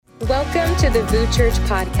to the VOUS Church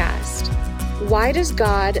Podcast. Why does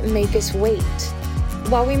God make us wait?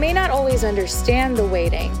 While we may not always understand the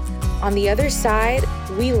waiting, on the other side,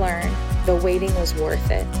 we learn the waiting was worth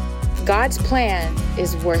it. God's plan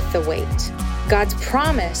is worth the wait. God's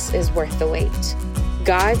promise is worth the wait.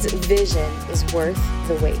 God's vision is worth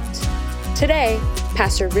the wait. Today,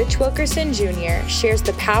 Pastor Rich Wilkerson Jr. shares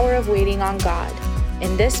the power of waiting on God.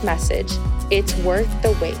 In this message, it's worth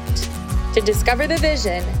the wait. To discover the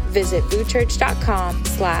vision, visit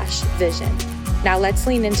VOUSchurch.com/vision. Now let's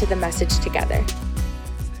lean into the message together.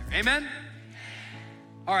 Amen?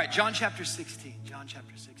 All right, John chapter 16. John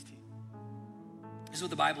chapter 16. This is what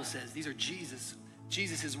the Bible says. These are Jesus'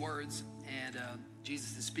 words, and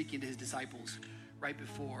Jesus is speaking to his disciples right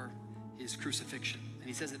before his crucifixion. And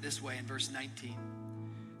he says it this way in verse 19.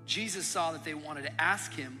 Jesus saw that they wanted to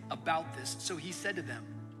ask him about this, so he said to them,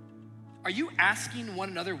 "Are you asking one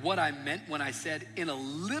another what I meant when I said, 'In a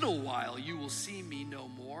little while you will see me no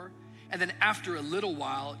more, and then after a little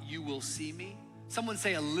while you will see me'?" Someone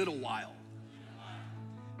say, "A little while."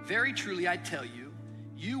 "Very truly I tell you,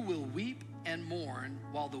 you will weep and mourn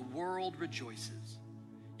while the world rejoices.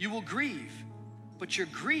 You will grieve, but your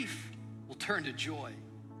grief will turn to joy.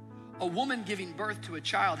 A woman giving birth to a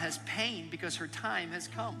child has pain because her time has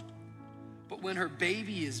come. But when her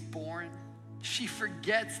baby is born, she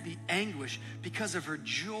forgets the anguish because of her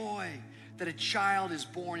joy that a child is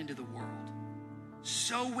born into the world.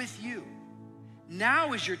 So with you,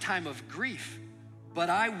 now is your time of grief,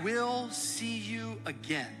 but I will see you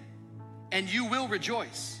again, and you will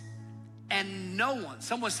rejoice. And no one,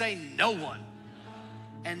 someone say no one,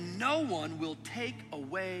 and no one will take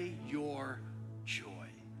away your joy."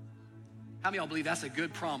 How many of y'all believe that's a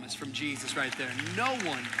good promise from Jesus right there? No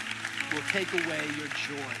one will take away your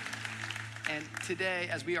joy. And today,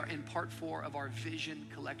 as we are in part 4 of our vision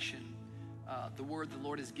collection, the word the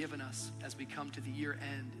Lord has given us as we come to the year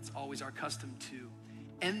end, it's always our custom to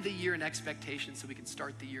end the year in expectation so we can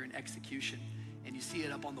start the year in execution. And you see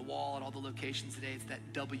it up on the wall at all the locations today. It's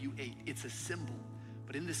that W8. It's a symbol.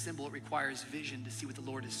 But in this symbol, it requires vision to see what the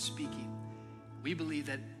Lord is speaking. We believe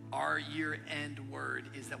that our year-end word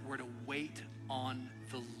is that we're to wait on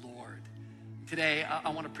the Lord. Today, I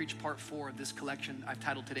want to preach part 4 of this collection. I've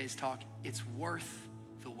titled today's talk, "It's Worth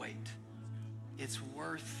the Wait." It's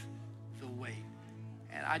worth the wait.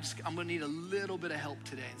 And I'm gonna need a little bit of help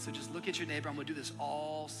today. So just look at your neighbor. I'm gonna do this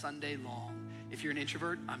all Sunday long. If you're an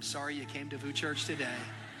introvert, I'm sorry you came to VOUS Church today.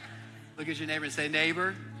 Look at your neighbor and say,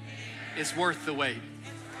 "Neighbor, it's worth the wait."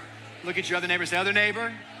 Look at your other neighbor and say, "Other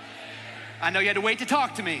neighbor, I know you had to wait to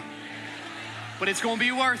talk to me, but it's gonna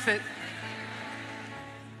be worth it."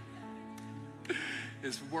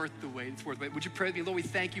 It's worth the wait. It's worth the wait. Would you pray with me? Lord, we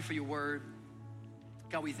thank you for your word.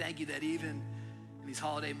 God, we thank you that even in these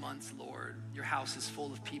holiday months, Lord, your house is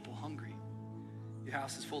full of people hungry. Your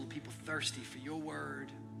house is full of people thirsty for your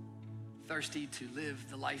word, thirsty to live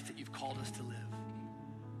the life that you've called us to live.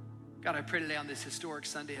 God, I pray today on this historic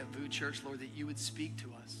Sunday at VOUS Church, Lord, that you would speak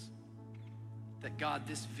to us. That God,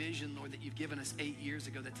 this vision, Lord, that you've given us 8 years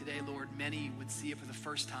ago, that today, Lord, many would see it for the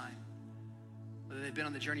first time. Whether they've been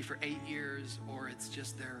on the journey for 8 years or it's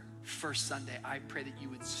just their first Sunday, I pray that you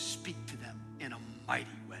would speak to them in a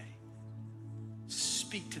mighty way.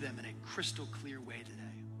 Speak to them in a crystal clear way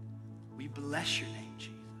today. We bless your name,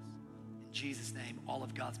 Jesus. In Jesus' name, all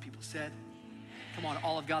of God's people said, come on,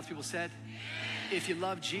 all of God's people said, if you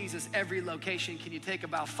love Jesus, every location, can you take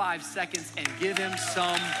about 5 seconds and give him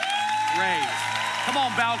some praise? Come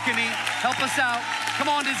on, balcony, help us out. Come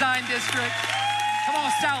on, Design District. Come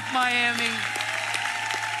on, South Miami.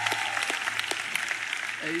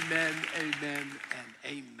 Amen, amen, and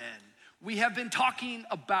amen. We have been talking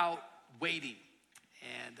about waiting.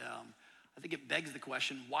 And I think it begs the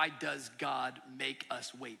question, why does God make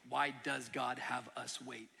us wait? Why does God have us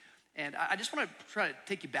wait? And I just want to try to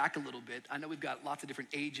take you back a little bit. I know we've got lots of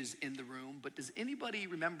different ages in the room, but does anybody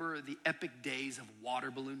remember the epic days of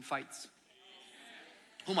water balloon fights?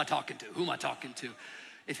 Who am I talking to?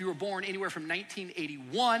 If you were born anywhere from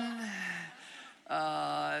 1981,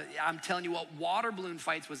 I'm telling you what, water balloon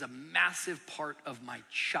fights was a massive part of my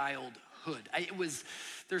childhood.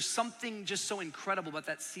 There's something just so incredible about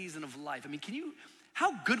that season of life. I mean,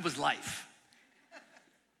 how good was life?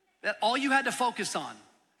 That all you had to focus on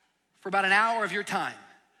for about an hour of your time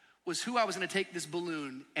was who I was gonna take this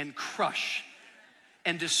balloon and crush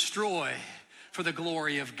and destroy for the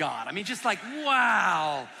glory of God. I mean, just like,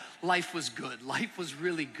 wow, life was good. Life was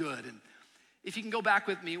really good. And if you can go back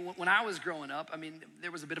with me, when I was growing up, I mean,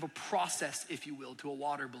 there was a bit of a process, if you will, to a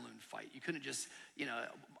water balloon fight. You couldn't just,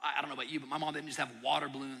 I don't know about you, but my mom didn't just have water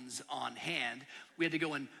balloons on hand. We had to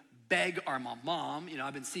go and beg our mom,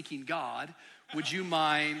 I've been seeking God. Would you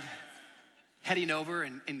mind heading over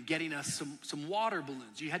and getting us some water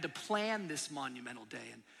balloons? You had to plan this monumental day.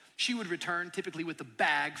 And she would return typically with a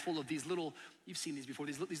bag full of these little, you've seen these before,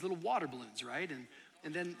 these little water balloons, right?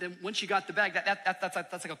 And then once you got the bag, that's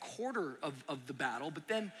like a quarter of the battle. But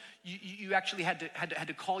then you actually had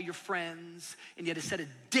to call your friends, and you had to set a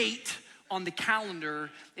date on the calendar.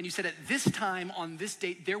 And you said, at this time, on this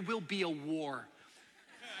date, there will be a war.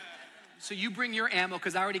 So you bring your ammo,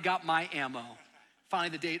 because I already got my ammo. Finally,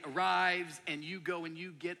 the date arrives, and you go and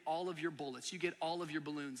you get all of your bullets. You get all of your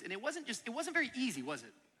balloons. And it wasn't very easy, was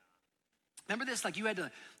it? Remember this? Like you had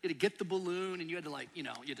to get the balloon, and you had to you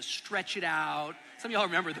had to stretch it out. Some of y'all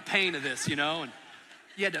remember the pain of this, and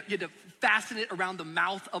you had to fasten it around the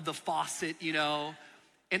mouth of the faucet,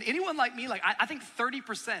 And anyone like me, I think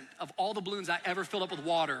 30% of all the balloons I ever filled up with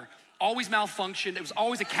water always malfunctioned. It was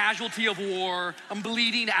always a casualty of war. I'm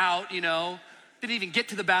bleeding out, Didn't even get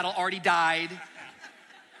to the battle, already died.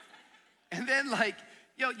 And then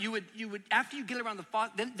you would after you get it around the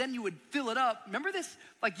faucet, then you would fill it up. Remember this?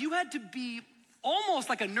 You had to be almost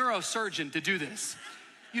like a neurosurgeon to do this.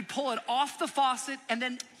 You'd pull it off the faucet, and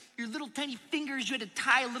then your little tiny fingers, you had to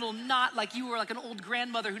tie a little knot like you were like an old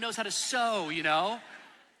grandmother who knows how to sew,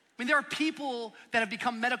 I mean, there are people that have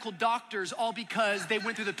become medical doctors all because they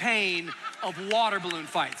went through the pain of water balloon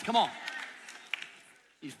fights. Come on.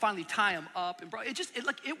 You finally tie them up, and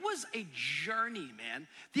it was a journey, man.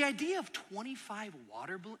 The idea of 25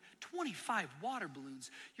 water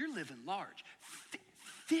balloons, you're living large.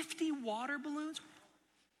 50 water balloons?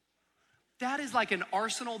 That is like an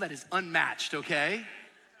arsenal that is unmatched, okay?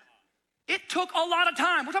 It took a lot of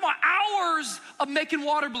time. We're talking about hours of making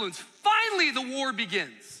water balloons. Finally, the war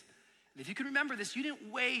begins. And if you can remember this, you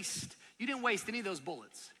didn't waste any of those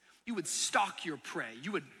bullets. You would stalk your prey.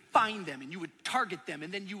 You would find them, and you would target them,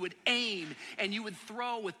 and then you would aim, and you would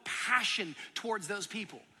throw with passion towards those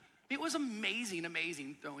people. It was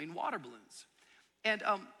amazing throwing water balloons. And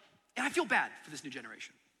I feel bad for this new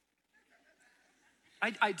generation.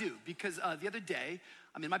 I do, because the other day,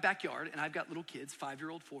 I'm in my backyard, and I've got little kids,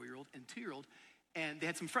 5-year-old, 4-year-old, and 2-year-old, and they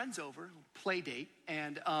had some friends over, play date,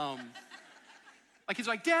 and my kids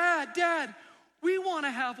were like, Dad, we want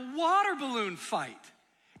to have a water balloon fight.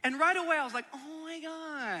 And right away, I was like, oh my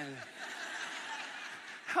God.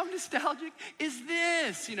 How nostalgic is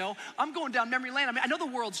this? I'm going down memory lane. I mean, I know the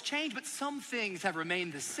world's changed, but some things have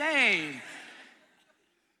remained the same.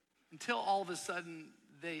 Until all of a sudden,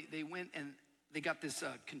 they went and they got this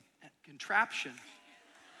contraption.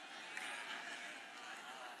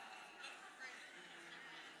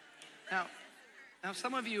 Now,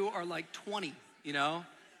 some of you are like 20,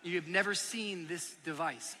 You have never seen this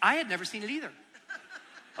device. I had never seen it either.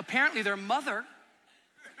 Apparently their mother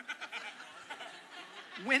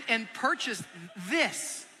went and purchased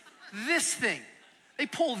this thing. They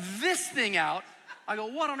pull this thing out. I go,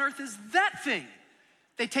 what on earth is that thing?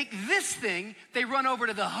 They take this thing, they run over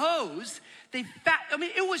to the hose.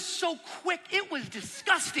 It was so quick, it was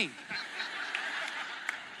disgusting.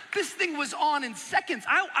 This thing was on in seconds.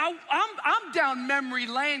 I'm down memory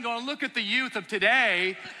lane going, look at the youth of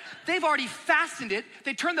today. They've already fastened it.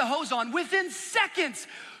 They turn the hose on within seconds.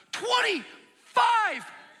 25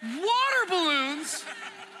 water balloons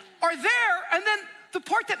are there. And then the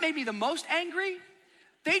part that made me the most angry,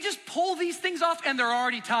 they just pull these things off and they're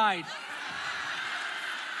already tied.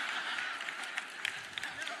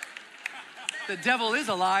 The devil is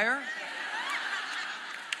a liar.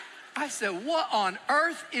 I said, what on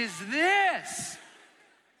earth is this?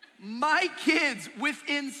 My kids,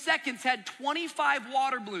 within seconds, had 25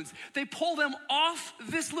 water balloons. They pull them off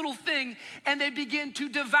this little thing, and they begin to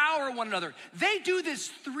devour one another. They do this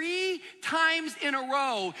 3 times in a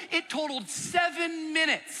row. It totaled 7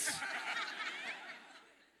 minutes.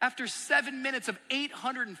 After 7 minutes of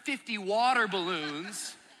 850 water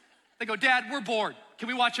balloons, they go, Dad, we're bored. Can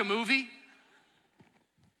we watch a movie?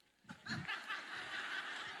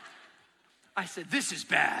 I said, this is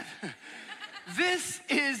bad. This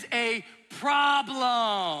is a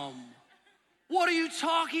problem. What are you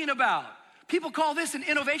talking about? People call this an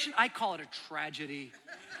innovation. I call it a tragedy.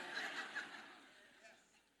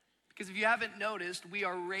 Because if you haven't noticed, we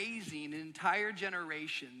are raising an entire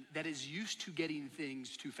generation that is used to getting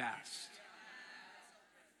things too fast.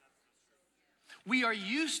 We are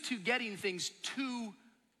used to getting things too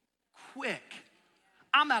quick.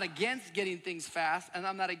 I'm not against getting things fast, and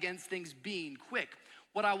I'm not against things being quick.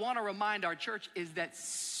 What I want to remind our church is that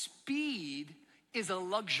speed is a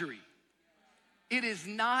luxury. It is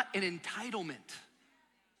not an entitlement.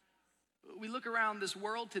 We look around this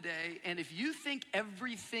world today, and if you think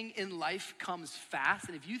everything in life comes fast,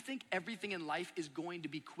 and if you think everything in life is going to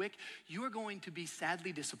be quick, you are going to be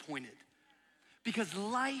sadly disappointed. Because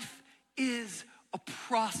life is a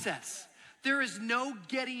process. There is no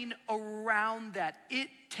getting around that. It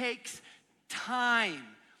takes time.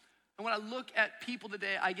 And when I look at people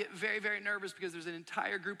today, I get very, very nervous because there's an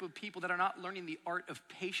entire group of people that are not learning the art of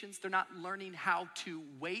patience. They're not learning how to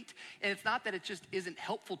wait. And it's not that it just isn't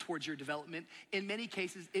helpful towards your development. In many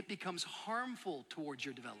cases, it becomes harmful towards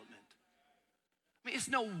your development. I mean, it's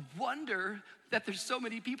no wonder that there's so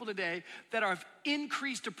many people today that have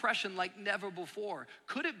increased depression like never before.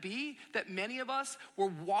 Could it be that many of us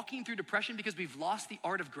were walking through depression because we've lost the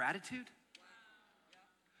art of gratitude?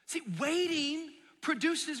 See, waiting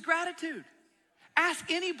produces gratitude.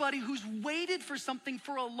 Ask anybody who's waited for something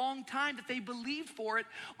for a long time that they believed for it.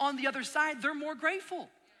 On the other side, they're more grateful.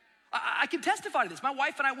 I can testify to this. My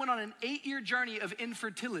wife and I went on an 8-year journey of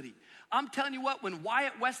infertility. I'm telling you what, when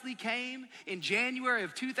Wyatt Wesley came in January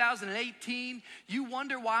of 2018, you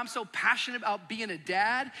wonder why I'm so passionate about being a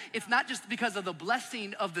dad. It's not just because of the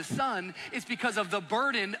blessing of the son, it's because of the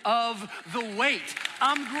burden of the weight.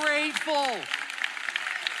 I'm grateful.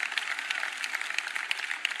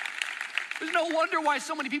 There's no wonder why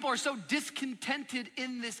so many people are so discontented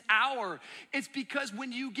in this hour. It's because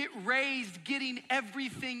when you get raised getting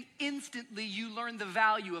everything instantly, you learn the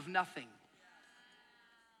value of nothing.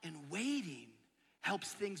 And waiting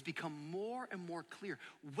helps things become more and more clear.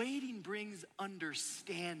 Waiting brings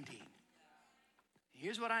understanding.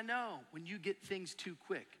 Here's what I know: when you get things too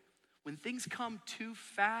quick, when things come too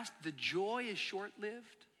fast, the joy is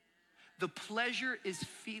short-lived, the pleasure is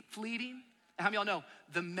fleeting. How many of y'all know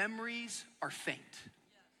the memories are faint?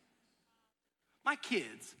 My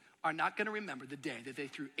kids are not gonna remember the day that they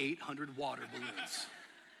threw 800 water balloons.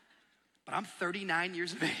 But I'm 39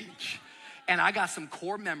 years of age, and I got some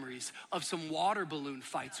core memories of some water balloon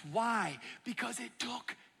fights. Why? Because it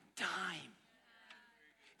took time.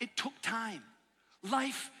 It took time.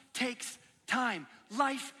 Life takes time.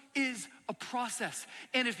 Life is a process.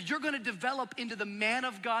 And if you're gonna develop into the man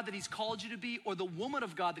of God that he's called you to be, or the woman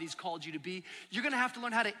of God that he's called you to be, you're gonna have to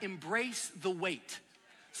learn how to embrace the wait.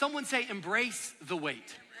 Someone say, embrace the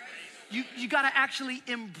wait. You gotta actually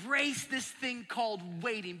embrace this thing called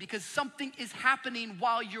waiting, because something is happening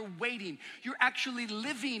while you're waiting. You're actually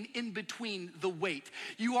living in between the wait.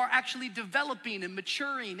 You are actually developing and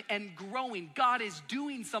maturing and growing. God is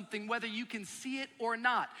doing something whether you can see it or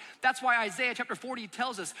not. That's why Isaiah chapter 40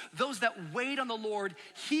 tells us, those that wait on the Lord,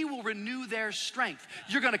 he will renew their strength.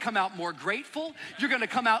 You're gonna come out more grateful. You're gonna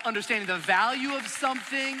come out understanding the value of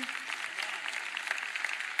something.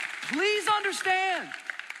 Please understand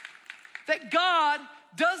that God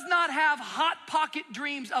does not have hot pocket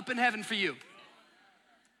dreams up in heaven for you.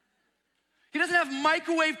 He doesn't have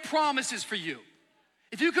microwave promises for you.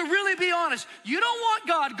 If you could really be honest, you don't want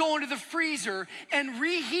God going to the freezer and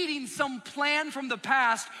reheating some plan from the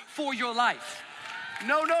past for your life.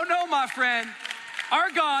 No, no, no, my friend.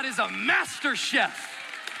 Our God is a master chef.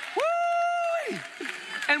 Woo!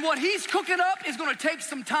 And what he's cooking up is gonna take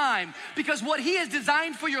some time, because what he has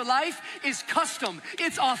designed for your life is custom,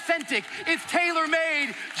 it's authentic, it's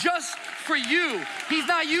tailor-made just for you. He's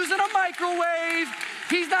not using a microwave,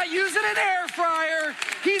 he's not using an air fryer,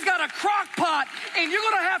 he's got a crock pot, and you're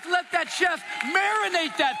gonna have to let that chef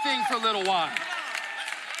marinate that thing for a little while.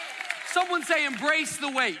 Someone say, embrace the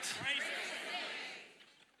wait.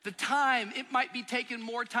 The time, it might be taking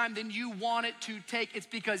more time than you want it to take. It's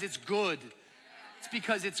because it's good. It's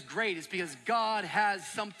because it's great. It's because God has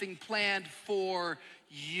something planned for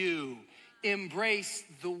you. Embrace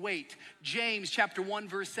the wait. James chapter 1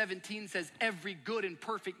 verse 17 says, every good and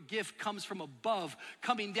perfect gift comes from above,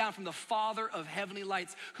 coming down from the Father of heavenly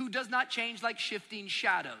lights, who does not change like shifting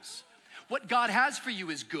shadows. What God has for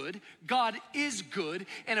you is good. God is good.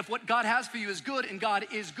 And if what God has for you is good and God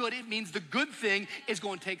is good, it means the good thing is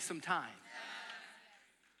going to take some time.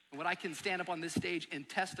 And what I can stand up on this stage and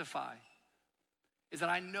testify is that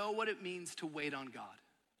I know what it means to wait on God.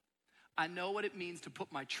 I know what it means to put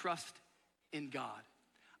my trust in God.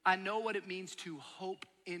 I know what it means to hope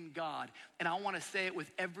in God. And I want to say it with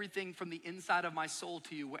everything from the inside of my soul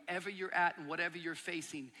to you, wherever you're at and whatever you're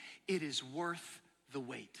facing, it is worth the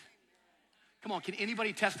wait. Come on, can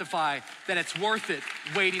anybody testify that it's worth it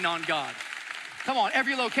waiting on God? Come on,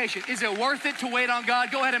 every location. Is it worth it to wait on God?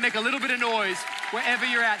 Go ahead and make a little bit of noise wherever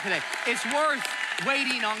you're at today. It's worth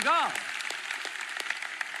waiting on God.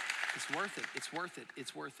 It's worth it, it's worth it,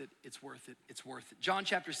 it's worth it, it's worth it, it's worth it. John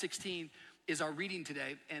chapter 16 is our reading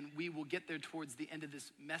today, and we will get there towards the end of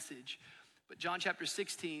this message. But John chapter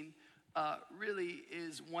 16, really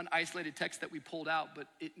is one isolated text that we pulled out, but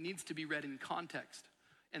it needs to be read in context.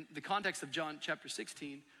 And the context of John chapter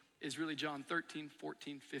 16 is really John 13,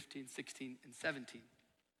 14, 15, 16, and 17.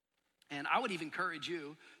 And I would even encourage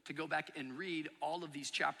you to go back and read all of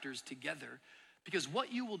these chapters together, because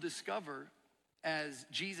what you will discover as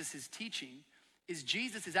Jesus is teaching is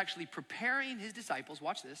Jesus is actually preparing his disciples,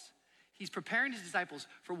 watch this, he's preparing his disciples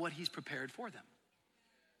for what he's prepared for them.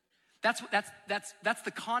 That's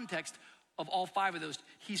the context of all five of those.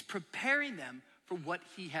 He's preparing them for what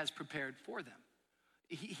he has prepared for them.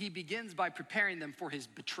 He begins by preparing them for his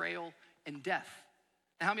betrayal and death.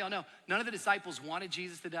 And how many of y'all know, none of the disciples wanted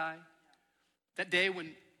Jesus to die? That day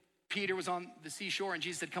when Peter was on the seashore and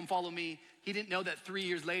Jesus said, come follow me, he didn't know that 3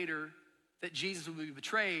 years later that Jesus would be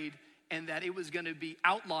betrayed and that it was gonna be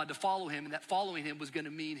outlawed to follow him, and that following him was gonna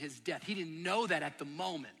mean his death. He didn't know that at the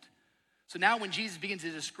moment. So now when Jesus begins to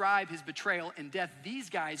describe his betrayal and death, these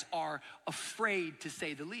guys are afraid, to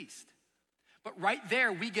say the least. But right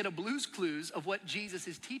there, we get a Blue's Clues of what Jesus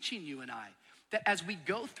is teaching you and I. That as we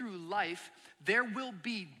go through life, there will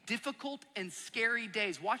be difficult and scary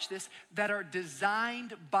days, watch this, that are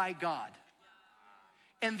designed by God.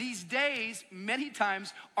 And these days, many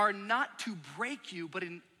times, are not to break you, but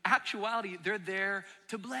in actuality, they're there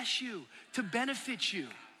to bless you, to benefit you.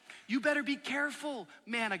 You better be careful,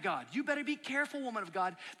 man of God. You better be careful, woman of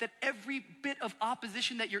God, that every bit of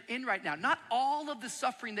opposition that you're in right now, not all of the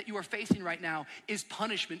suffering that you are facing right now is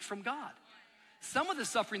punishment from God. Some of the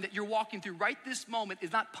suffering that you're walking through right this moment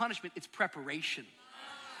is not punishment, it's preparation.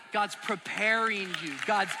 God's preparing you.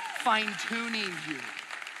 God's fine-tuning you.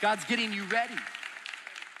 God's getting you ready.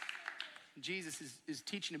 Jesus is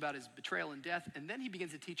teaching about his betrayal and death, and then he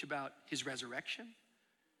begins to teach about his resurrection.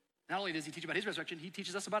 Not only does he teach about his resurrection, he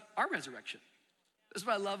teaches us about our resurrection. This is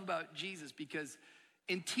what I love about Jesus, because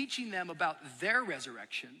in teaching them about their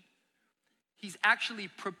resurrection, he's actually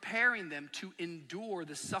preparing them to endure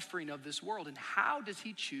the suffering of this world. And how does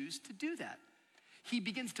he choose to do that? He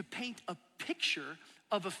begins to paint a picture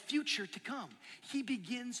of a future to come. He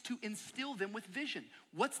begins to instill them with vision.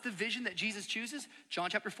 What's the vision that Jesus chooses? John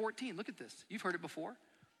chapter 14, look at this. You've heard it before.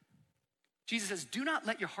 Jesus says, do not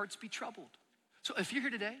let your hearts be troubled. So if you're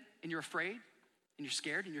here today and you're afraid and you're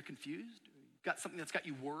scared and you're confused, or you've got something that's got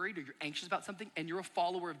you worried, or you're anxious about something, and you're a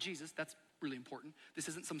follower of Jesus, that's really important. This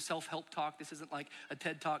isn't some self-help talk. This isn't like a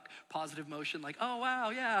TED Talk, positive motion, like, oh, wow,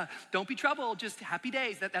 yeah, don't be troubled, just happy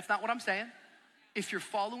days. That's not what I'm saying. If you're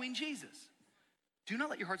following Jesus, do not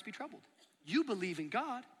let your hearts be troubled. You believe in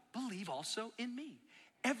God, believe also in me.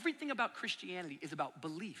 Everything about Christianity is about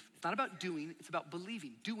belief. It's not about doing, it's about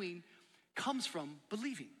believing. Doing comes from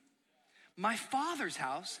believing. My Father's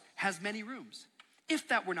house has many rooms. If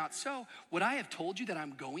that were not so, would I have told you that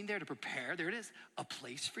I'm going there to prepare, there it is, a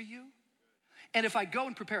place for you? And if I go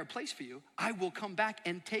and prepare a place for you, I will come back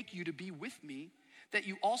and take you to be with me, that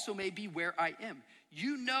you also may be where I am.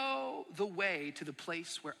 You know the way to the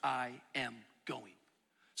place where I am going.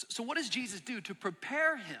 So what does Jesus do to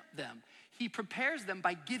prepare them? He prepares them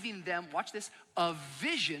by giving them, watch this, a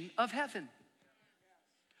vision of heaven.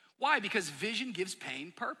 Why? Because vision gives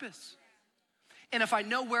pain purpose. And if I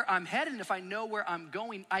know where I'm headed, and if I know where I'm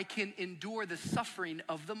going, I can endure the suffering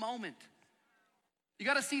of the moment. You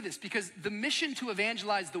gotta see this, because the mission to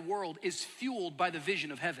evangelize the world is fueled by the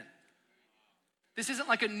vision of heaven. This isn't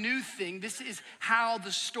like a new thing. This is how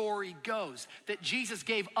the story goes, that Jesus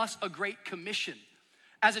gave us a great commission.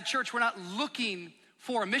 As a church, we're not looking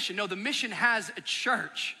for a mission. No, the mission has a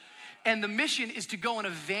church. And the mission is to go and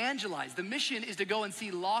evangelize. The mission is to go and see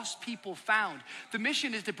lost people found. The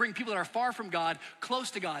mission is to bring people that are far from God, close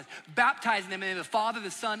to God, baptizing them in the name of the Father, the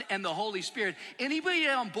Son, and the Holy Spirit. Anybody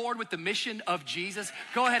on board with the mission of Jesus?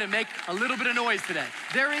 Go ahead and make a little bit of noise today.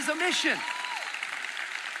 There is a mission.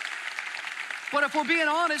 But if we're being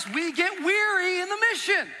honest, we get weary in the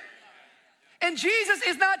mission. And Jesus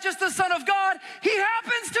is not just the Son of God, he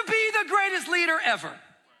happens to be the greatest leader ever.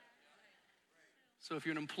 So if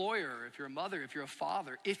you're an employer, if you're a mother, if you're a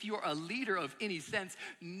father, if you're a leader of any sense,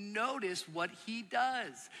 notice what he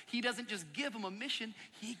does. He doesn't just give them a mission,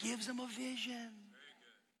 he gives them a vision.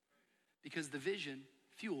 Because the vision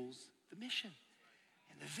fuels the mission.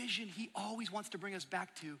 And the vision he always wants to bring us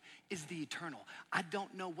back to is the eternal. I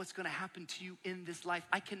don't know what's gonna happen to you in this life.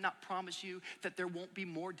 I cannot promise you that there won't be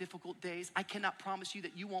more difficult days. I cannot promise you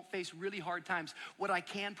that you won't face really hard times. What I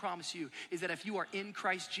can promise you is that if you are in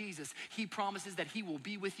Christ Jesus, he promises that he will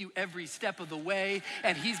be with you every step of the way,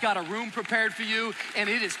 and he's got a room prepared for you, and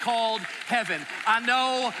it is called heaven. I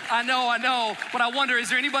know, but I wonder, is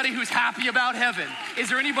there anybody who's happy about heaven? Is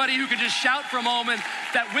there anybody who can just shout for a moment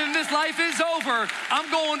that when this life is over, I'm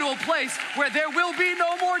I'm going to a place where there will be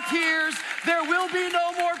no more tears. There will be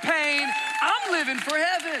no more pain. I'm living for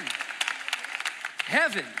heaven.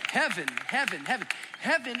 Heaven, heaven, heaven, heaven.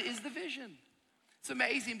 Heaven is the vision. It's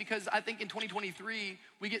amazing because I think in 2023,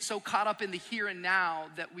 we get so caught up in the here and now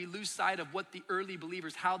that we lose sight of what the early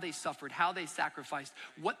believers, how they suffered, how they sacrificed,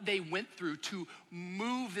 what they went through to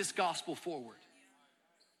move this gospel forward.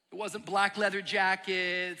 It wasn't black leather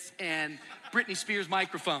jackets and Britney Spears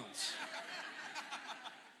microphones.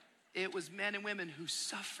 It was men and women who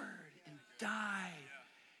suffered and died.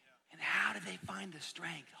 And how did they find the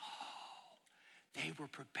strength? Oh, they were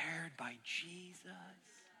prepared by Jesus.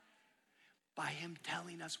 By him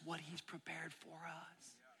telling us what he's prepared for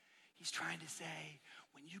us. He's trying to say,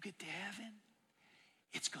 when you get to heaven,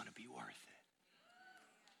 it's gonna be worth it.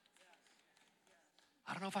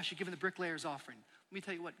 I don't know if I should give him the bricklayer's offering. Let me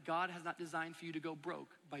tell you what, God has not designed for you to go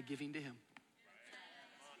broke by giving to him.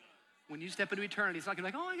 When you step into eternity, it's not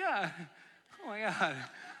gonna be like, oh my God,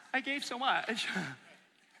 I gave so much.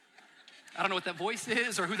 I don't know what that voice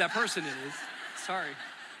is or who that person is, sorry.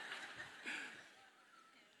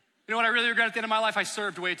 You know what I really regret at the end of my life? I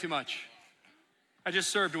served way too much. I just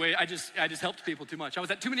served way, I just helped people too much. I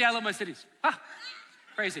was at too many I Love My Cities.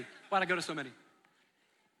 Crazy. Why'd I go to so many?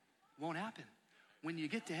 Won't happen. When you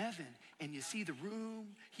get to heaven and you see the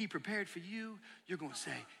room he prepared for you, you're gonna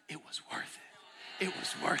say, it was worth it. It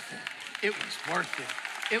was worth it. It was worth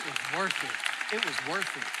it. It was worth it. It was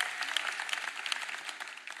worth it.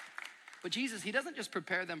 But Jesus, he doesn't just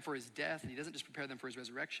prepare them for his death, and he doesn't just prepare them for his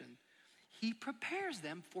resurrection. He prepares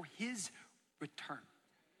them for his return.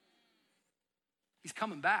 He's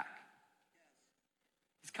coming back.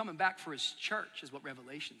 He's coming back for his church, is what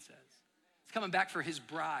Revelation says. He's coming back for his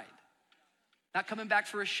bride. Not coming back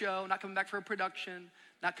for a show, not coming back for a production,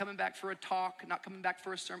 not coming back for a talk, not coming back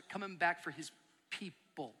for a sermon, coming back for his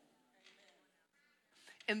people.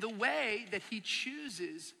 And the way that he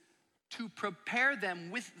chooses to prepare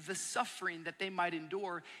them with the suffering that they might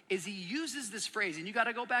endure is he uses this phrase, and you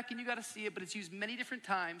gotta go back and you gotta see it, but it's used many different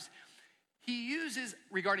times. He uses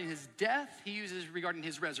regarding his death, he uses regarding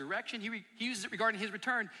his resurrection, he uses it regarding his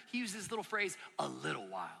return. He uses this little phrase, a little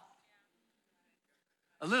while.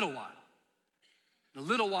 A little while. In a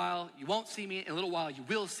little while, you won't see me. In a little while, you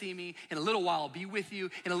will see me. In a little while, I'll be with you.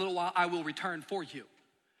 In a little while, I will return for you.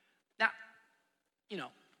 Now,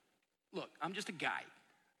 look, I'm just a guy.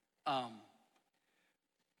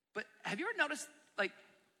 But have you ever noticed, I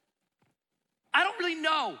don't really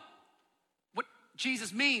know what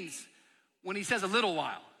Jesus means when he says a little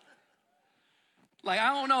while.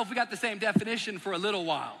 I don't know if we got the same definition for a little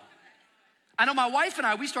while. I know my wife and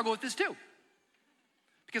I, we struggle with this too.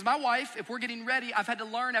 Because my wife, if we're getting ready, I've had to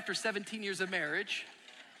learn after 17 years of marriage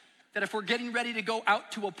that if we're getting ready to go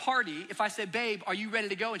out to a party, if I say, babe, are you ready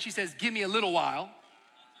to go? And she says, give me a little while.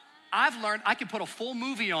 I've learned I can put a full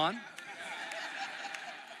movie on.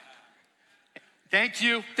 Thank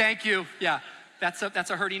you. Yeah, that's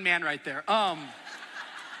a hurting man right there. I've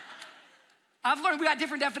learned we got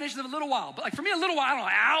different definitions of a little while. But for me, a little while, I don't know,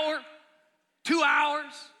 an hour, 2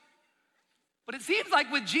 hours. But it seems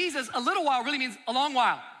like with Jesus, a little while really means a long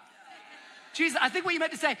while. Jesus, I think what you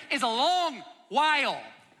meant to say is a long while.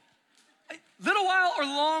 Little while or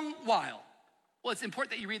long while? Well, it's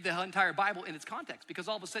important that you read the entire Bible in its context, because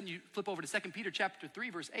all of a sudden you flip over to 2 Peter chapter 3,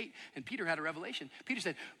 verse 8, and Peter had a revelation. Peter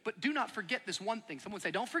said, but do not forget this one thing. Someone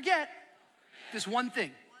say, don't forget this one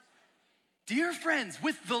thing. Dear friends,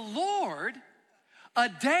 with the Lord, a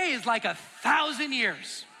day is like 1,000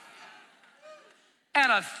 years. And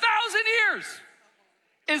 1,000 years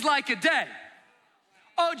is like a day.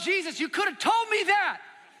 Oh, Jesus, you could have told me that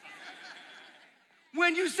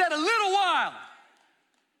when you said a little while.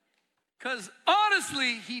 Because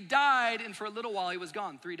honestly, he died, and for a little while, he was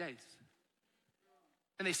gone 3 days.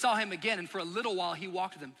 And they saw him again, and for a little while, he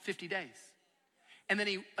walked with them 50 days. And then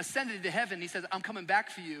he ascended into heaven. He says, I'm coming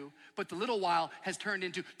back for you. But the little while has turned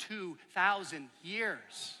into 2,000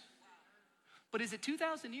 years. But is it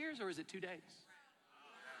 2,000 years or is it 2 days?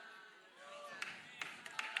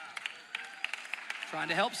 Trying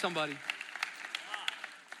to help somebody.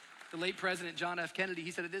 The late President John F. Kennedy,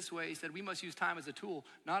 he said it this way. He said, we must use time as a tool,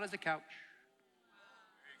 not as a couch.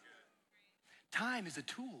 Time is a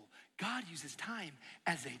tool. God uses time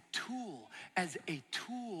as a tool, as a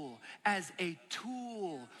tool, as a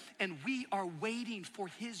tool. And we are waiting for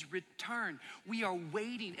his return. We are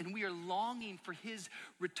waiting and we are longing for his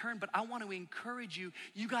return. But I want to encourage you,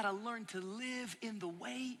 you got to learn to live in the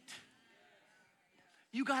wait.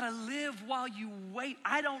 You gotta live while you wait.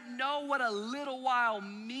 I don't know what a little while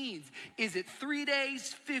means. Is it 3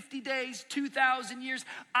 days, 50 days, 2,000 years?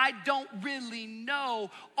 I don't really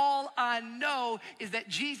know. All I know is that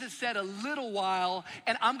Jesus said a little while,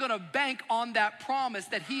 and I'm gonna bank on that promise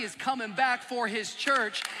that he is coming back for his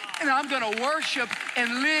church, and I'm gonna worship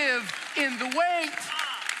and live in the wait.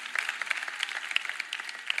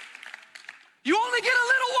 You only get a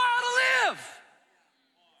little while to live.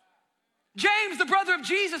 James, the brother of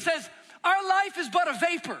Jesus, says, our life is but a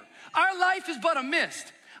vapor. Our life is but a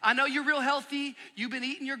mist. I know you're real healthy. You've been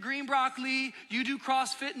eating your green broccoli. You do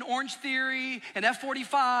CrossFit and Orange Theory and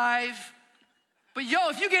F45. But yo,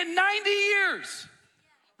 if you get 90 years,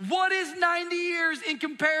 what is 90 years in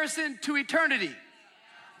comparison to eternity?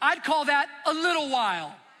 I'd call that a little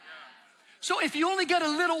while. So if you only get a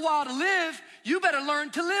little while to live, you better learn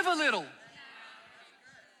to live a little.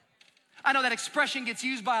 I know that expression gets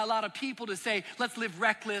used by a lot of people to say, let's live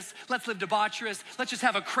reckless, let's live debaucherous, let's just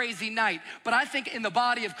have a crazy night. But I think in the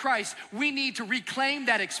body of Christ, we need to reclaim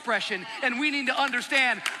that expression, and we need to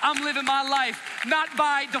understand I'm living my life not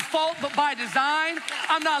by default, but by design.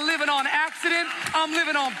 I'm not living on accident. I'm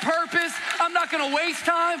living on purpose. I'm not gonna waste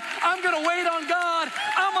time. I'm gonna wait on God.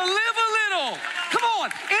 I'm gonna live a little. Come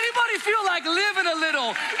on, anybody feel like living a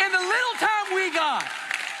little in the little time we got?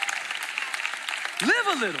 Live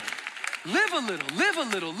a little. Live a little, live a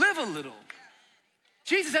little, live a little.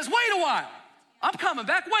 Jesus says, wait a while. I'm coming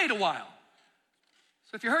back, wait a while.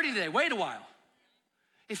 So if you're hurting today, wait a while.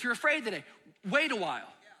 If you're afraid today, wait a while.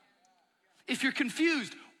 If you're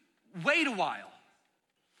confused, wait a while.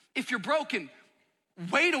 If you're broken,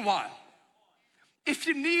 wait a while. If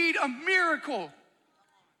you need a miracle,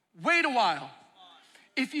 wait a while.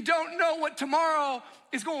 If you don't know what tomorrow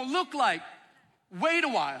is going to look like, wait a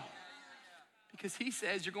while. Because he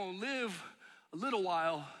says you're gonna live a little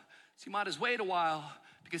while, so you might as well wait a while,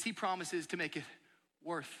 because he promises to make it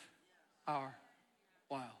worth our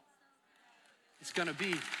while. It's gonna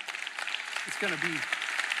be worth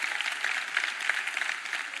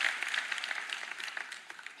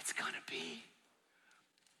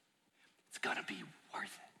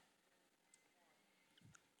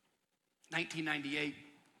it. 1998,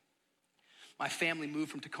 my family moved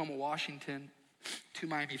from Tacoma, Washington, to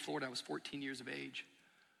Miami, Florida. I was 14 years of age.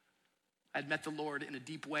 I'd met the Lord in a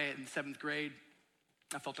deep way in 7th grade.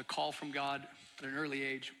 I felt a call from God at an early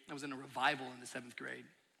age. I was in a revival in the 7th grade.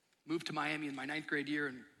 Moved to Miami in my 9th grade year,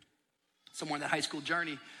 and somewhere in that high school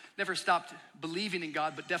journey, never stopped believing in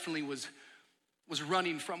God, but definitely was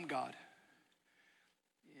running from God.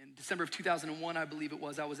 In December of 2001, I believe it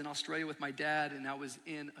was, I was in Australia with my dad, and I was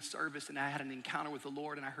in a service, and I had an encounter with the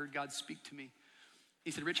Lord, and I heard God speak to me. He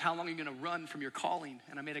said, Rich, how long are you gonna run from your calling?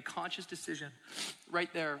 And I made a conscious decision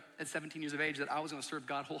right there at 17 years of age that I was gonna serve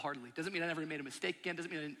God wholeheartedly. Doesn't mean I never made a mistake again, doesn't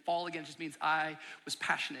mean I didn't fall again, it just means I was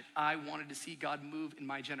passionate. I wanted to see God move in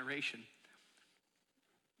my generation.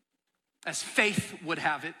 As faith would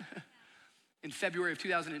have it, in February of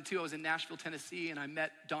 2002, I was in Nashville, Tennessee, and I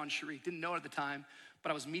met Dawn Cherie. Didn't know it at the time, but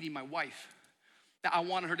I was meeting my wife. Now, I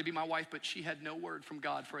wanted her to be my wife, but she had no word from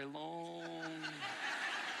God for a long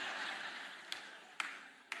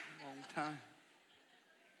time.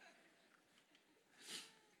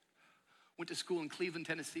 Went to school in Cleveland,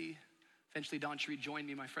 Tennessee. Eventually, Dawn Cherie joined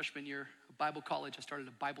me my freshman year of Bible college. I started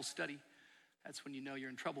a Bible study. That's when you know you're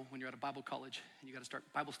in trouble, when you're at a Bible college and you got to start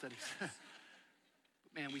Bible studies. But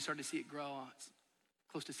man, we started to see it grow.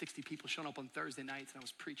 Close to 60 people showing up on Thursday nights, and I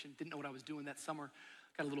was preaching. Didn't know what I was doing that summer.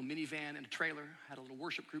 Got a little minivan and a trailer. Had a little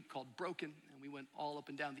worship group called Broken, and we went all up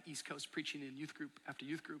and down the East Coast preaching in youth group after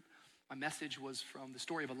youth group. My message was from the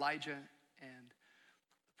story of Elijah and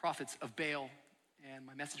the prophets of Baal, and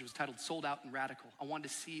my message was titled Sold Out and Radical. I wanted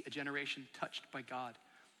to see a generation touched by God.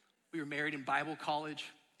 We were married in Bible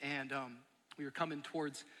college, and we were coming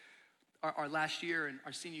towards our last year, and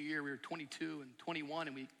our senior year. We were 22 and 21,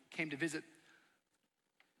 and we came to visit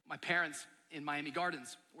my parents in Miami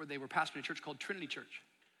Gardens, where they were pastoring a church called Trinity Church.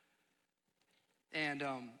 And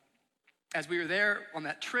as we were there on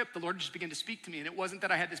that trip, the Lord just began to speak to me. And it wasn't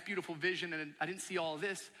that I had this beautiful vision and I didn't see all of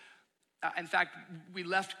this. In fact, we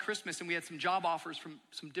left Christmas and we had some job offers from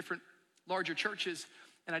some different larger churches.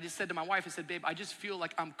 And I just said to my wife, I said, babe, I just feel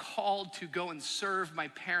like I'm called to go and serve my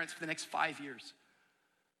parents for the next 5 years.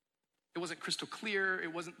 It wasn't crystal clear.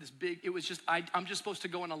 It wasn't this big. It was just, I'm just supposed to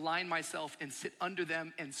go and align myself and sit under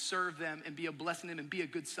them and serve them and be a blessing to them and be a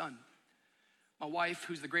good son. My wife,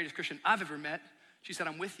 who's the greatest Christian I've ever met, she said,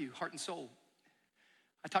 I'm with you, heart and soul.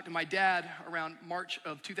 I talked to my dad around March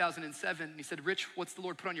of 2007, and he said, Rich, what's the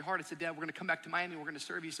Lord put on your heart? I said, Dad, we're gonna come back to Miami, we're gonna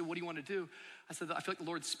serve you. He said, what do you wanna do? I said, I feel like the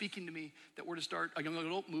Lord's speaking to me that we're to start a young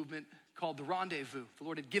adult movement called the Rendezvous. The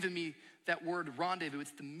Lord had given me that word rendezvous.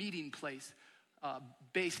 It's the meeting place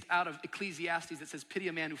based out of Ecclesiastes that says, pity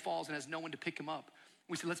a man who falls and has no one to pick him up.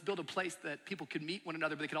 We said, let's build a place that people could meet one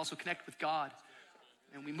another, but they could also connect with God.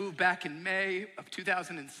 And we moved back in May of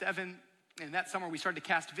 2007, and that summer we started to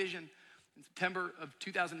cast vision. In September of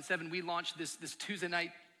 2007, we launched this Tuesday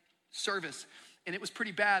night service, and it was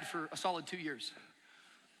pretty bad for a solid 2 years.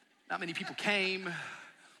 Not many people came.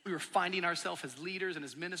 We were finding ourselves as leaders and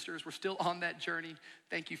as ministers. We're still on that journey.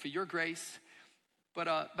 Thank you for your grace. But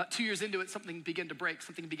about 2 years into it, something began to break.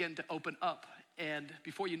 Something began to open up. And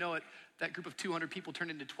before you know it, that group of 200 people turned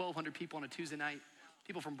into 1,200 people on a Tuesday night.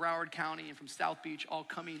 People from Broward County and from South Beach all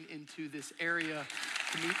coming into this area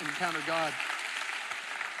to meet and encounter God.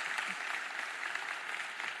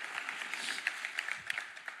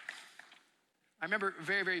 I remember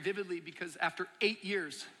very, very vividly because after 8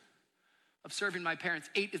 years of serving my parents,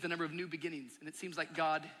 8 is the number of new beginnings. And it seems like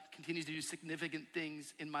God continues to do significant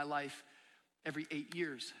things in my life every 8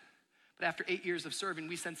 years. But after 8 years of serving,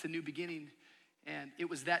 we sensed a new beginning. And it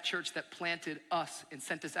was that church that planted us and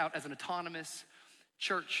sent us out as an autonomous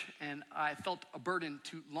church. And I felt a burden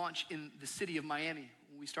to launch in the city of Miami.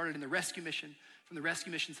 We started in the rescue mission. From the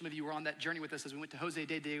rescue mission, some of you were on that journey with us as we went to Jose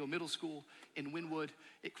de Diego Middle School in Wynwood.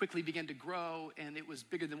 It quickly began to grow, and it was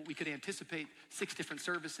bigger than what we could anticipate. 6 different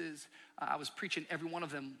services. I was preaching every one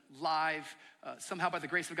of them live. Somehow, by the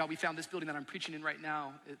grace of God, we found this building that I'm preaching in right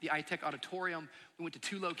now, the iTech Auditorium. We went to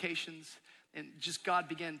 2 locations, and just God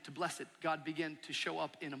began to bless it. God began to show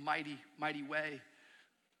up in a mighty, mighty way.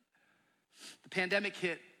 The pandemic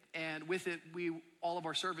hit, and with it, all of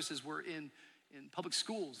our services were in public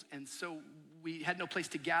schools, and so we had no place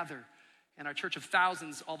to gather. And our church of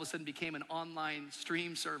thousands all of a sudden became an online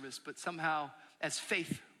stream service, but somehow, as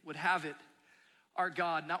faith would have it, our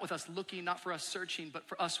God, not with us looking, not for us searching, but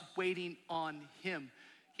for us waiting on him.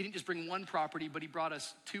 He didn't just bring 1 property, but he brought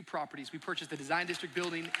us 2 properties. We purchased the Design District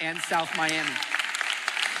building and South Miami.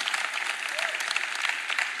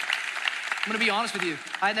 I'm gonna be honest with you.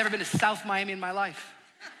 I had never been to South Miami in my life.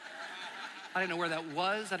 I didn't know where that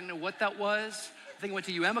was. I didn't know what that was. I think I went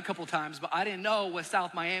to UM a couple times, but I didn't know what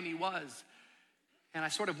South Miami was. And I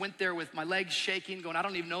sort of went there with my legs shaking, going, I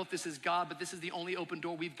don't even know if this is God, but this is the only open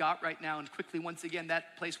door we've got right now. And quickly, once again,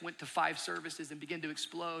 that place went to 5 services and began to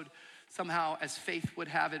explode. Somehow, as faith would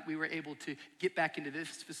have it, we were able to get back into this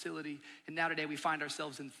facility. And now today, we find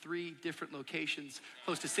ourselves in 3 different locations,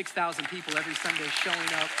 close to 6,000 people every Sunday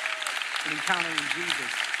showing up and encountering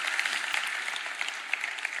Jesus.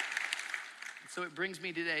 So it brings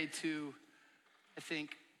me today to, I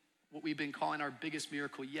think, what we've been calling our biggest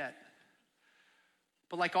miracle yet.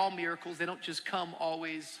 But like all miracles, they don't just come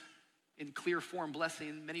always in clear form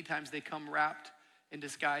blessing. Many times they come wrapped and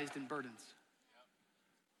disguised in burdens.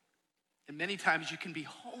 And many times you can be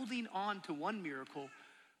holding on to one miracle,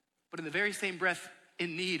 but in the very same breath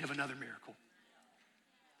in need of another miracle.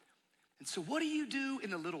 And so what do you do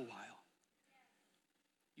in the little while?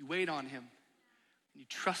 You wait on him, and you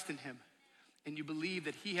trust in him, and you believe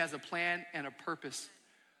that he has a plan and a purpose.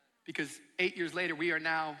 Because 8 years later, we are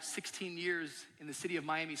now 16 years in the city of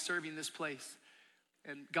Miami serving this place.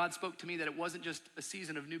 And God spoke to me that it wasn't just a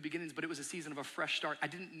season of new beginnings, but it was a season of a fresh start. I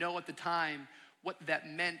didn't know at the time what that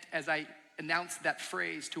meant as I announced that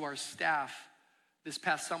phrase to our staff this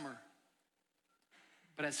past summer.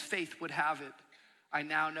 But as faith would have it, I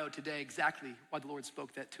now know today exactly why the Lord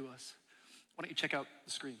spoke that to us. Why don't you check out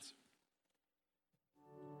the screens?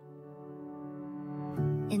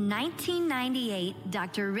 In 1998,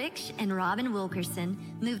 Dr. Rich and Robin Wilkerson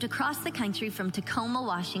moved across the country from Tacoma,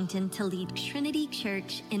 Washington to lead Trinity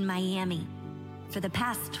Church in Miami. For the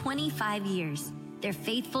past 25 years, their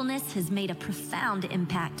faithfulness has made a profound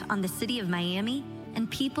impact on the city of Miami and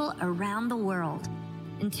people around the world.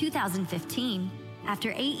 In 2015,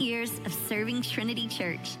 after 8 years of serving Trinity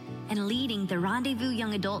Church and leading the Rendezvous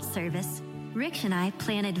Young Adult service, Rich and I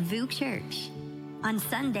planted VOUS Church. On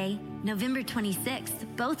Sunday, November 26th,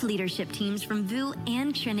 both leadership teams from VOUS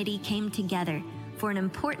and Trinity came together for an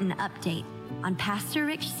important update on Pastor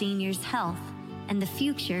Rich Sr.'s health and the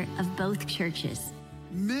future of both churches.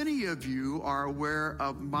 Many of you are aware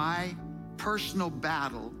of my personal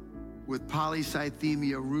battle with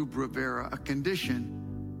polycythemia rubra vera, a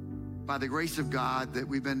condition, by the grace of God, that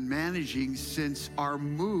we've been managing since our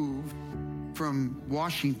move from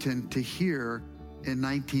Washington to here in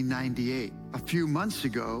 1998. A few months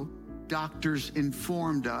ago, doctors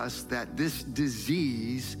informed us that this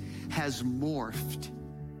disease has morphed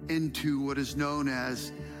into what is known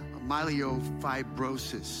as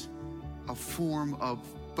myelofibrosis, a form of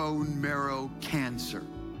bone marrow cancer.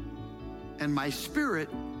 And my spirit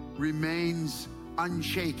remains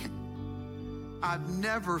unshaken. I've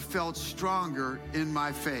never felt stronger in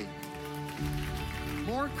my faith,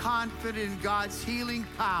 more confident in God's healing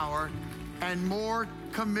power, and more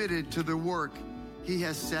committed to the work He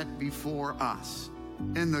has set before us.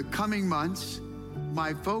 In the coming months,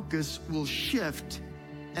 my focus will shift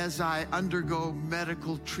as I undergo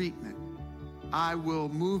medical treatment. I will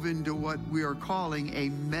move into what we are calling a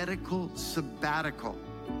medical sabbatical.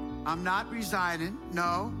 I'm not resigning.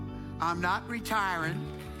 No, I'm not retiring.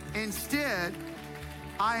 Instead,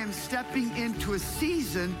 I am stepping into a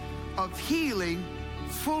season of healing,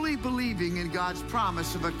 fully believing in God's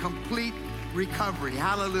promise of a complete recovery.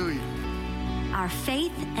 Hallelujah. Our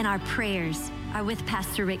faith and our prayers are with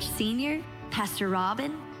Pastor Rich Sr., Pastor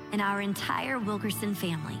Robin, and our entire Wilkerson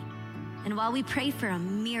family. And while we pray for a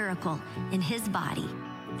miracle in his body,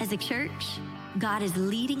 as a church, God is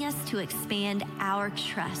leading us to expand our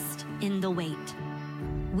trust in the wait.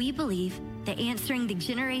 We believe that answering the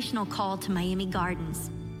generational call to Miami Gardens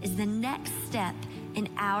is the next step in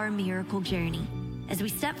our miracle journey. As we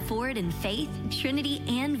step forward in faith, Trinity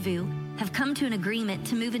and VOUS have come to an agreement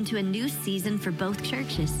to move into a new season for both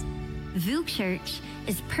churches. VOUS Church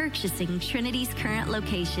is purchasing Trinity's current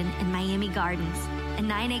location in Miami Gardens, a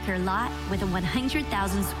 9-acre lot with a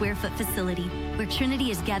 100,000 square foot facility where Trinity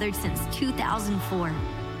has gathered since 2004.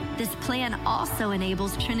 This plan also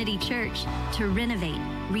enables Trinity Church to renovate,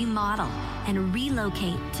 remodel, and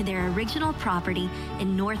relocate to their original property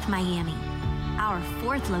in North Miami. Our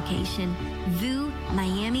fourth location, VOUS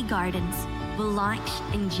Miami Gardens, will launch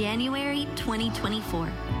in January 2024,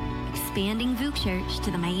 expanding VOUS Church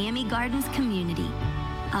to the Miami Gardens community,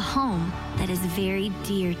 a home that is very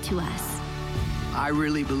dear to us. I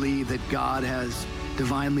really believe that God has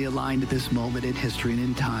divinely aligned at this moment in history and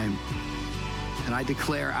in time. And I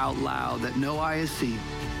declare out loud that no eye has seen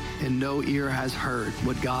and no ear has heard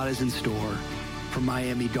what God is in store for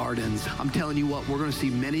Miami Gardens. I'm telling you what, we're going to see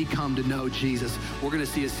many come to know Jesus. We're going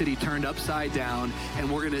to see a city turned upside down,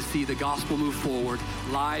 and we're going to see the gospel move forward,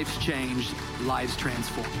 lives changed, lives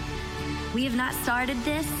transformed. We have not started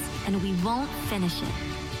this, and we won't finish it.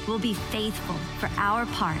 We'll be faithful for our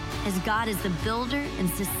part as God is the builder and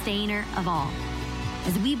sustainer of all.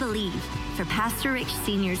 As we believe for Pastor Rich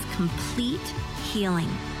Sr.'s complete healing,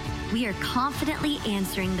 we are confidently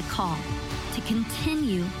answering the call to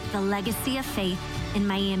continue the legacy of faith in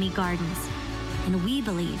Miami Gardens. And we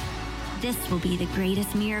believe this will be the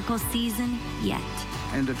greatest miracle season yet.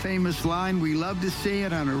 And the famous line, we love to say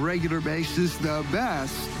it on a regular basis, the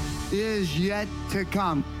best is yet to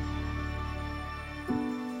come.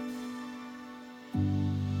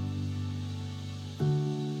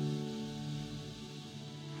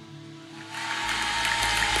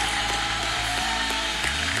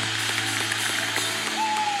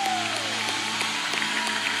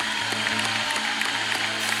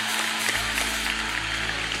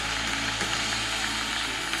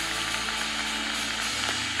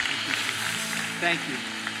 Thank you.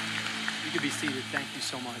 You can be seated. Thank you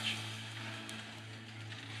so much.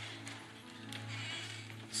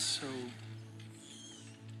 So,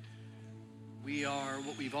 we are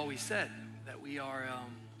what we've always said, that we are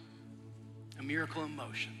a miracle in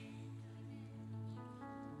motion.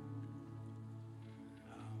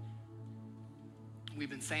 We've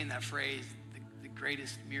been saying that phrase, the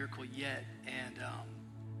greatest miracle yet, and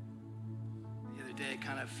the other day it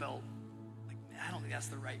kind of felt like, I don't think that's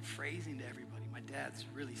the right phrasing to everybody. My dad's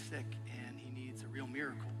really sick and he needs a real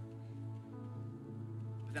miracle.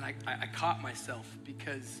 But then I caught myself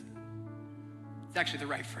because it's actually the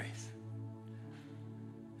right phrase.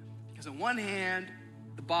 Because on one hand,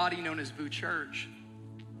 the body known as VOUS Church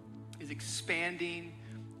is expanding,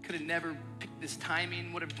 could have never picked this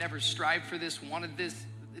timing, would have never strived for this, wanted this.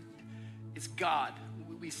 It's God.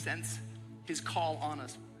 We sense his call on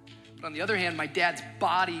us. But on the other hand, my dad's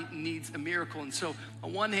body needs a miracle. And so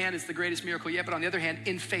on one hand, it's the greatest miracle yet. But on the other hand,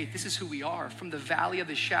 in faith, this is who we are. From the valley of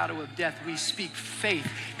the shadow of death, we speak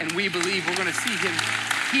faith. And we believe we're going to see him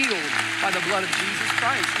healed by the blood of Jesus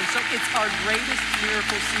Christ. And so it's our greatest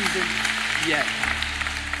miracle season yet.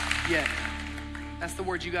 Yet. That's the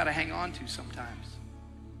word you got to hang on to sometimes.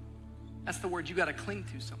 That's the word you got to cling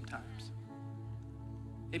to sometimes.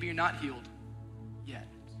 Maybe you're not healed yet.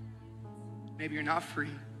 Maybe you're not free.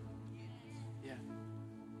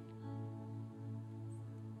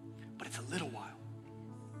 But it's a little while.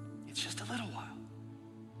 It's just a little while.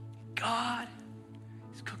 God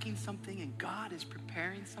is cooking something and God is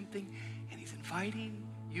preparing something and he's inviting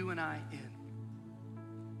you and I in.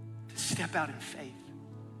 step out in faith.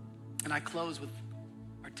 And I close with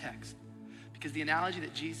our text because the analogy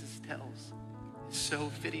that Jesus tells is so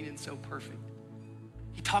fitting and so perfect.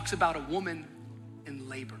 He talks about a woman in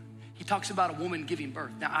labor. He talks about a woman giving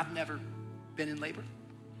birth. Now, I've never been in labor.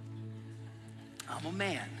 I'm a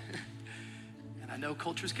man. And I know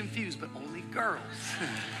culture's confused, but only girls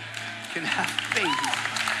can have babies.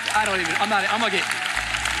 I'm gonna get,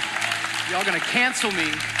 y'all gonna cancel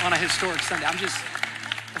me on a historic Sunday.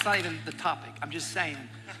 That's not even the topic. I'm just saying,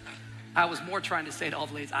 I was more trying to say to all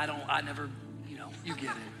the ladies, I never, you get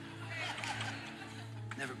it.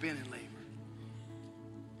 Never been in labor.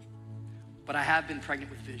 But I have been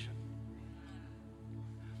pregnant with vision.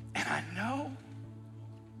 And I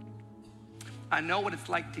know what it's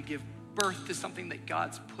like to give birth to something that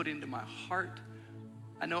God's put into my heart.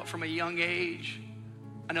 I know it from a young age.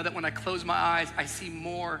 I know that when I close my eyes, I see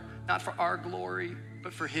more, not for our glory,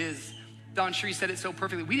 but for his. Don Shree said it so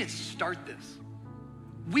perfectly. We didn't start this.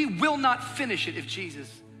 We will not finish it if Jesus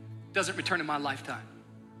doesn't return in my lifetime.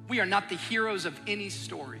 We are not the heroes of any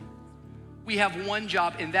story. We have one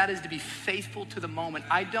job, and that is to be faithful to the moment.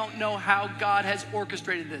 I don't know how God has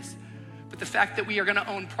orchestrated this, but the fact that we are gonna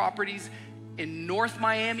own properties in North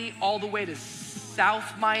Miami all the way to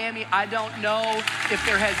South Miami, I don't know if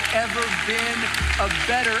there has ever been a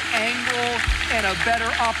better angle and a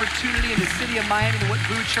better opportunity in the city of Miami than what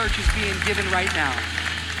VOUS Church is being given right now.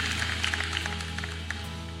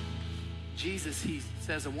 Jesus, he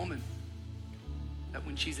says a woman that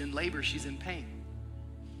when she's in labor, she's in pain.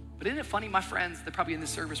 But isn't it funny, my friends, they're probably in this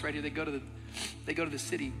service right here, they go to the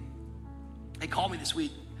city. They called me this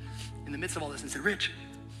week in the midst of all this and said, Rich,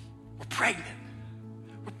 we're pregnant.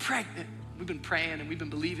 We're pregnant. We've been praying and we've been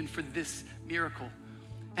believing for this miracle.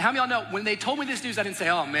 And how many of y'all know, when they told me this news, I didn't say,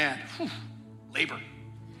 oh man, labor.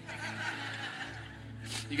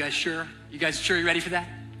 You guys sure? You ready for that?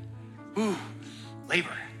 Ooh,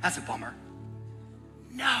 labor, that's a bummer.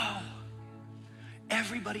 No.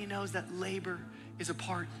 Everybody knows that labor is a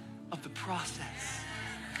part of the process.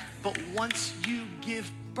 But once you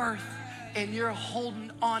give birth and you're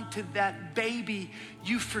holding on to that baby,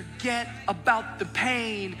 you forget about the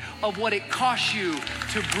pain of what it costs you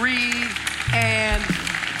to breathe and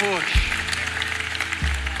push.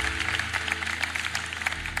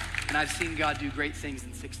 And I've seen God do great things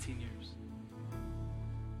in 16 years.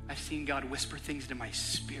 I've seen God whisper things into my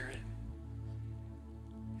spirit.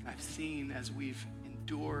 And I've seen as we've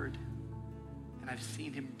endured, and I've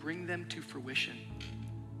seen him bring them to fruition.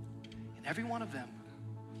 And every one of them,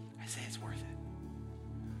 I say it's worth it.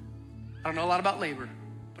 I don't know a lot about labor,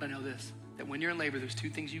 but I know this, that when you're in labor, there's two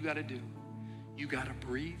things you gotta do. You gotta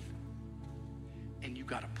breathe, and you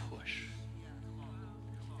gotta push.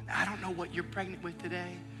 And I don't know what you're pregnant with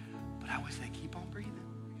today, but I would say keep on breathing.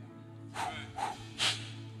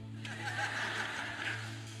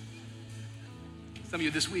 Some of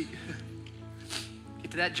you this week,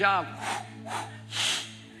 get to that job,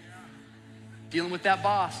 dealing with that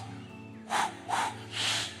boss. You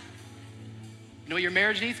know what your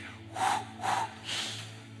marriage needs?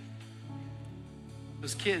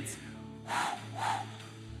 Those kids.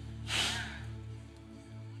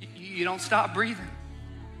 You don't stop breathing.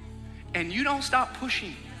 And you don't stop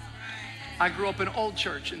pushing. I grew up in old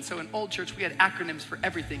church, and so in old church we had acronyms for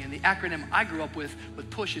everything. And the acronym I grew up with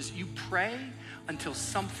push is you pray until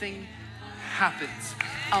something happens.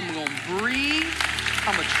 I'm gonna breathe,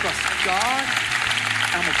 I'm gonna trust God,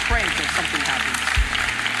 and I'm gonna pray until something happens.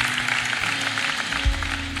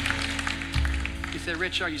 You said,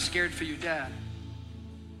 Rich, are you scared for your dad?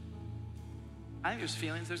 I think there's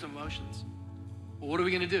feelings, there's emotions. Well, what are we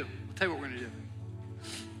gonna do? I'll tell you what we're gonna do.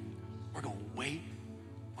 We're gonna wait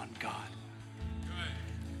on God.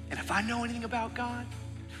 And if I know anything about God,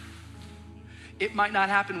 it might not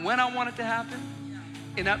happen when I want it to happen,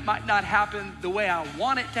 and it might not happen the way I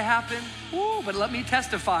want it to happen. Ooh, but let me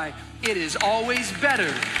testify, it is always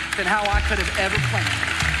better than how I could have ever planned.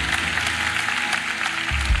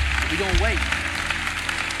 We're gonna wait.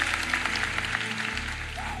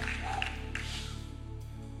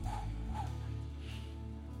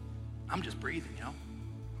 I'm just breathing,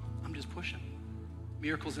 I'm just pushing.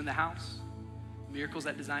 Miracles in the house, miracles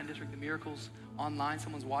at Design District, the miracles online.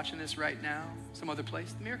 Someone's watching this right now, some other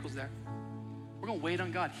place, the miracle's there. We're gonna wait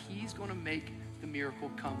on God. He's gonna make the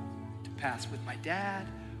miracle come to pass with my dad,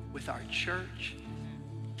 with our church.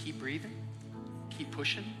 Keep breathing, keep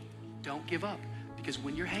pushing, don't give up. Because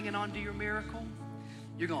when you're hanging on to your miracle,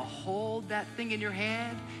 you're gonna hold that thing in your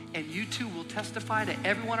hand, and you too will testify to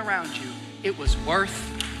everyone around you, it was worth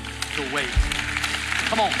the wait.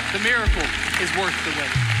 Come on, the miracle is worth the wait.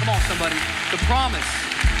 Come on, somebody. The promise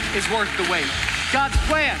is worth the wait. God's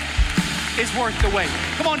plan is worth the wait?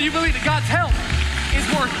 Come on, do you believe that God's help is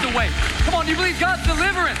worth the wait? Come on, do you believe God's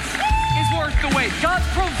deliverance is worth the wait? God's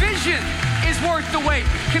provision is worth the wait.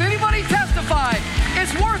 Can anybody testify it's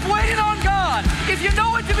worth waiting on God? If you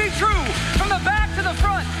know it to be true, from the back to the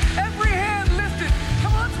front, every hand lifted.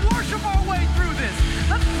 Come on, let's worship our way through this.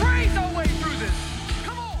 Let's praise our way through this.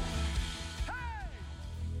 Come on. Hey.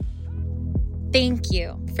 Thank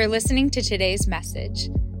you for listening to today's message.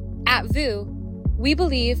 At VOUS, we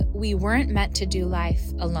believe we weren't meant to do life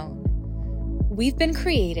alone. We've been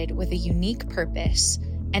created with a unique purpose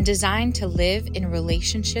and designed to live in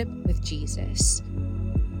relationship with Jesus.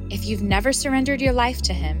 If you've never surrendered your life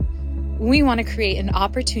to Him, we want to create an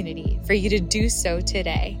opportunity for you to do so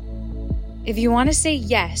today. If you want to say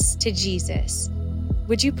yes to Jesus,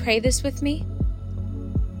 would you pray this with me?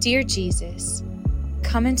 Dear Jesus,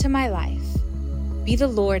 come into my life. Be the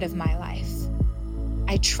Lord of my life.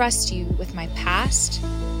 I trust you with my past.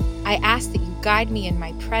 I ask that you guide me in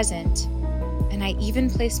my present, and I even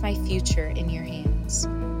place my future in your hands.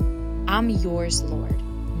 I'm yours, Lord,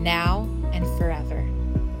 now and forever.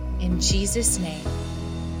 In Jesus' name,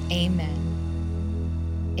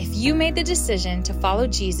 amen. If you made the decision to follow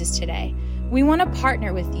Jesus today, we want to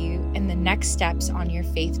partner with you in the next steps on your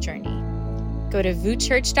faith journey. Go to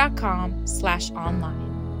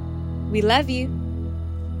VOUSchurch.com/online. We love you.